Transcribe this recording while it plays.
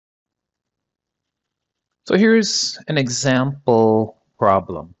So here's an example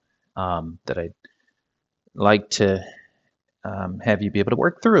problem that I'd like to have you be able to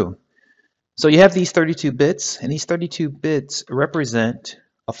work through. So you have these 32 bits, and these 32 bits represent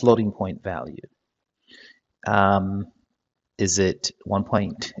a floating point value. Um, is it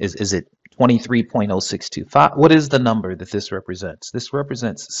is it 23.0625? What is the number that this represents? This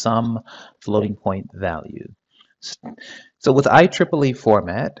represents some floating point value. So with IEEE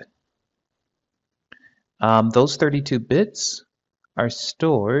format, those 32 bits are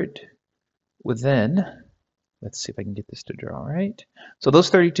stored within, let's see if I can get this to draw right. So those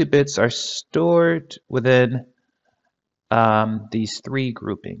 32 bits are stored within these three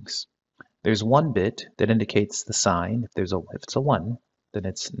groupings. There's one bit that indicates the sign. If it's a 1, then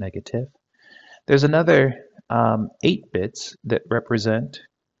it's negative. There's another 8 bits that represent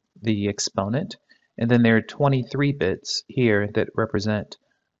the exponent. And then there are 23 bits here that represent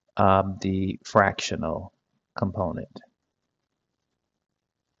the fractional component.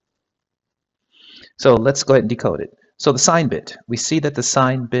 So let's go ahead and decode it. So the sign bit, we see that the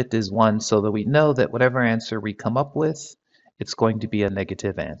sign bit is 1, so that we know that whatever answer we come up with, it's going to be a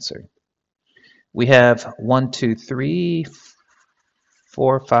negative answer. We have 1, 2, 3,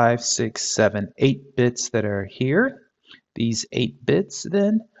 4, 5, 6, 7, 8 bits that are here. These 8 bits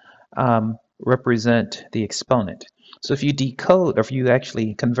then represent the exponent. So if you decode, or if you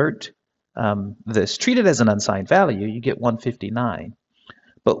actually convert this, treat it as an unsigned value, you get 159.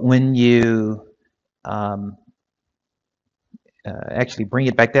 But when you actually bring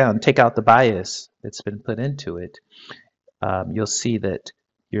it back down, take out the bias that's been put into it, you'll see that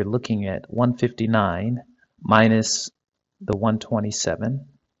you're looking at 159 minus the 127,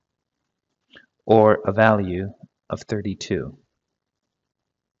 or a value of 32.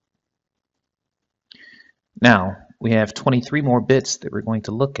 Now, we have 23 more bits that we're going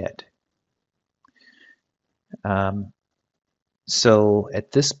to look at. So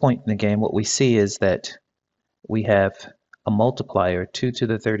at this point in the game, what we see is that we have a multiplier, 2 to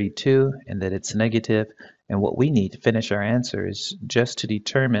the 32, and that it's negative. And what we need to finish our answer is just to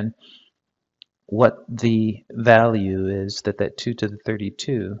determine what the value is that that 2 to the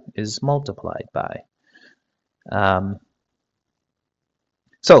 32 is multiplied by.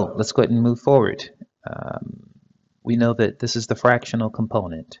 So let's go ahead and move forward. We know that this is the fractional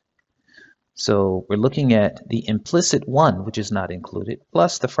component. So we're looking at the implicit 1, which is not included,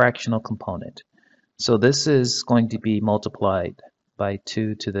 plus the fractional component. So this is going to be multiplied by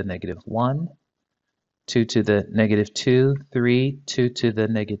 2 to the negative 1, 2 to the negative 2, 3, 2 to the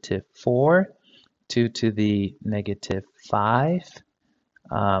negative 4, 2 to the negative 5,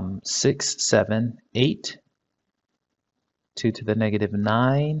 6, 7, 8, 2 to the negative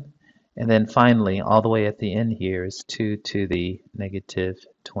 9, and then finally, all the way at the end here is 2 to the negative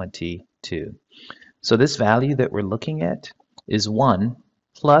 22. So this value that we're looking at is 1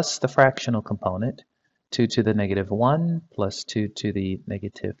 plus the fractional component, 2 to the negative 1 plus 2 to the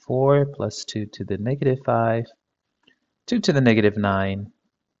negative 4 plus 2 to the negative 5, 2 to the negative 9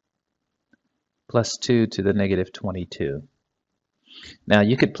 plus 2 to the negative 22. Now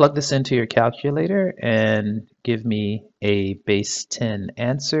you could plug this into your calculator and give me a base 10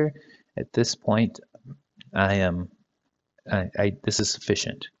 answer. At this point, this is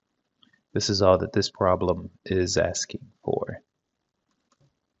sufficient. This is all that this problem is asking for.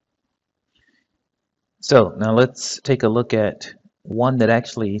 So now let's take a look at one that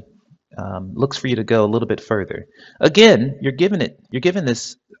actually looks for you to go a little bit further. Again, you're given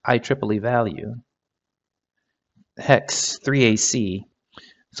this IEEE value, hex 3AC.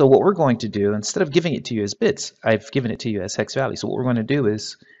 So what we're going to do, instead of giving it to you as bits, I've given it to you as hex value. So what we're going to do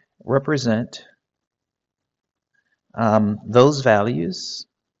is represent those values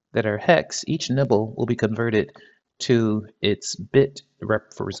that are hex. Each nibble will be converted to its bit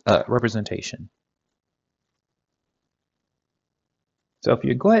representation. So if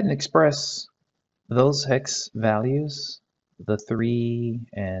you go ahead and express those hex values, the 3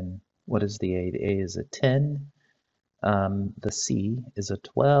 and what is the A? The A is a 10. The C is a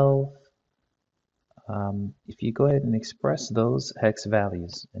 12. If you go ahead and express those hex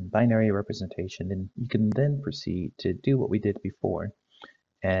values in binary representation, then you can then proceed to do what we did before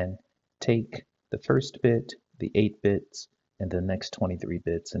and take the first bit, the 8 bits, and the next 23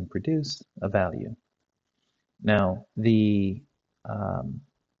 bits and produce a value. Now, these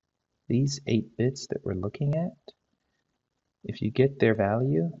 8 bits that we're looking at, if you get their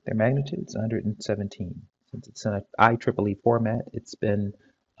value, their magnitude is 117. Since it's in an IEEE format, it's been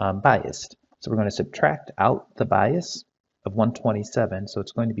biased. So we're going to subtract out the bias of 127. So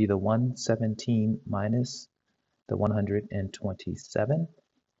it's going to be the 117 minus the 127.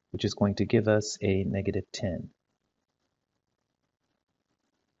 which is going to give us a negative 10.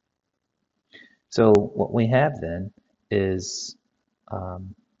 So what we have then is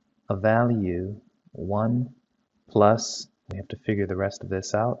a value 1 plus, we have to figure the rest of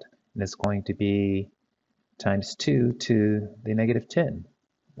this out, and it's going to be times 2 to the negative 10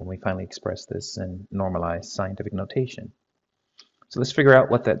 when we finally express this in normalized scientific notation. So let's figure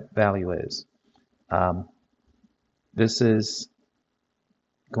out what that value is. This is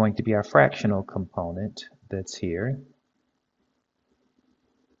going to be our fractional component that's here.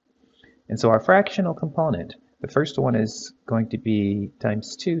 And so our fractional component, the first one is going to be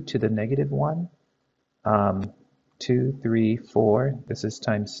times 2 to the negative 1. 2, 3, 4. This is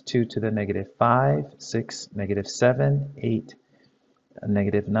times 2 to the negative 5, 6, negative 7, 8,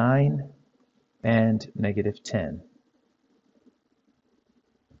 negative 9, and negative 10.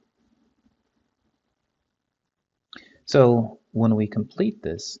 So when we complete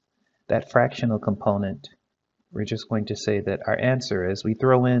this, that fractional component, we're just going to say that our answer is we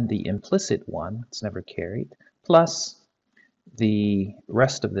throw in the implicit one, it's never carried, plus the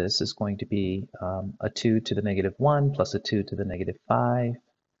rest of this is going to be a 2 to the negative 1 plus a 2 to the negative 5.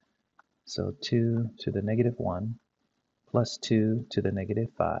 So 2 to the negative 1 plus 2 to the negative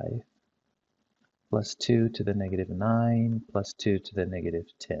 5 plus 2 to the negative 9 plus 2 to the negative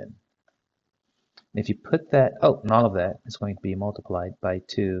 10. And if you put that, and all of that is going to be multiplied by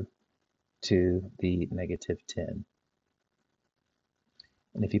 2 to the negative 10.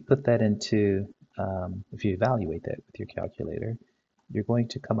 And if you put that into, if you evaluate that with your calculator, you're going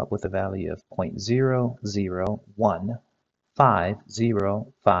to come up with a value of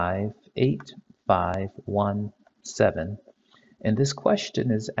 0.00150585517. And this question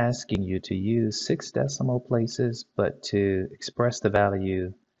is asking you to use 6 decimal places, but to express the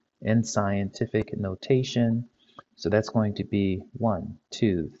value in scientific notation. So that's going to be 1,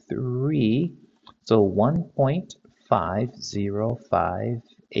 2, 3. So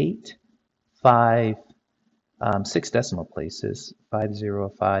 1.5058 6 decimal places,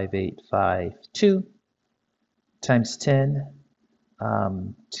 505852 times 10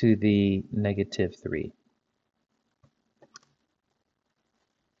 to the negative 3.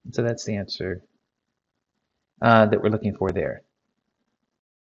 So that's the answer that we're looking for there.